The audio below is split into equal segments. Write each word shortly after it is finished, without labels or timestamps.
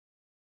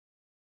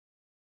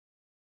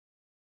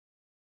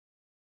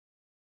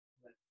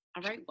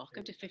All right,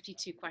 welcome to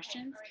 52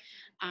 Questions.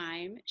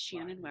 I'm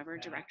Shannon Weber,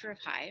 Director of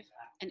Hive,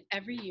 and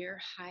every year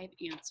Hive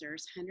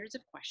answers hundreds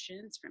of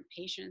questions from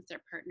patients,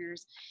 their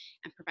partners,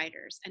 and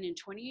providers. And in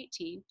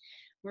 2018,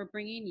 we're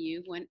bringing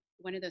you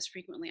one of those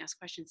frequently asked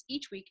questions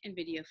each week in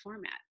video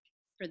format.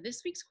 For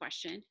this week's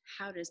question,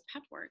 how does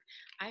PEP work?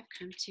 I've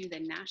come to the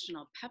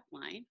National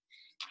PEPLine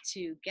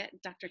to get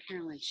Dr.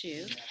 Carolyn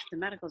Chu, the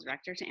medical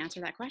director, to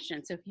answer that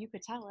question. So if you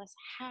could tell us,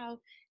 how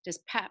does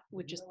PEP,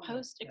 which is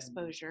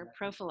post-exposure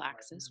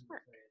prophylaxis,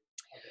 work?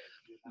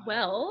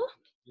 Well,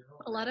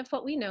 a lot of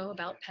what we know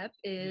about PEP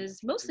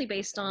is mostly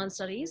based on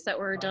studies that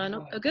were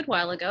done a good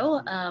while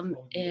ago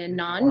in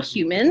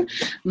non-human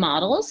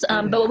models.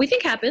 But what we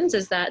think happens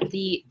is that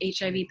the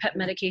HIV PEP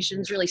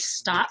medications really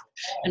stop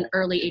an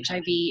early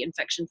HIV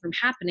infection from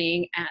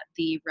happening at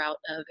the route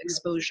of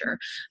exposure.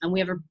 And we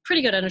have a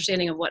pretty good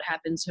understanding of what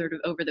happens sort of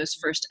over those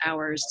first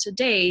hours to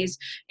days.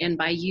 And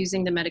by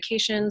using the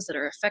medications that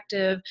are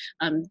effective,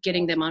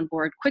 getting them on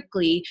board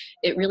quickly,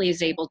 it really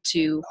is able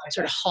to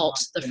sort of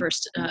halt the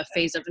first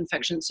phase of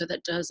infection so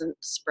that doesn't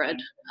spread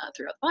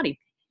throughout the body.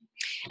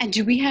 And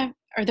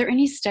are there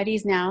any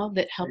studies now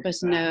that help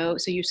us know?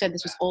 So you said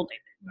this was old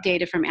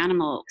data from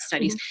animal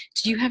studies.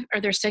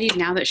 Are there studies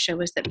now that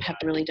show us that PEP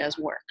really does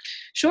work?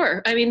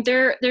 Sure. I mean,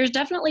 there's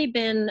definitely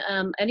been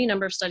any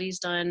number of studies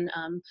done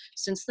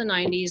since the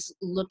 90s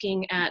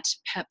looking at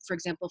PEP, for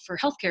example, for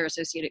healthcare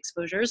associated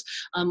exposures.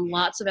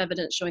 Lots of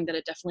evidence showing that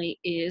it definitely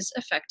is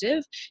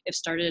effective if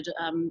started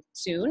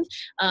soon.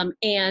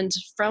 And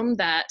from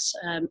that,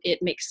 it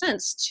makes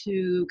sense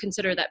to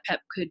consider that PEP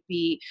could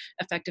be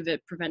effective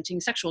at preventing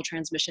sexual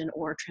transmission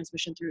or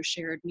transmission through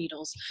shared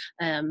needles.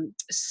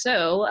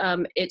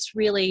 It's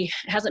really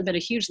hasn't been a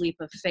huge leap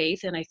of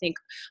faith, and I think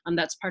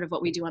that's part of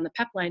what we do on the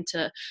PEPLine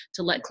to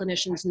let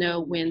clinicians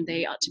know when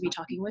they ought to be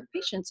talking with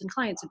patients and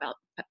clients about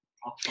PEP.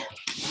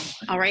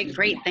 All right,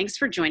 great. Thanks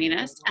for joining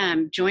us.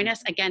 Join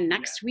us again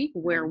next week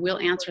where we'll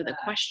answer the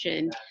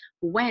question,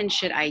 when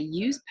should I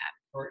use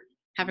PEP?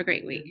 Have a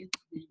great week.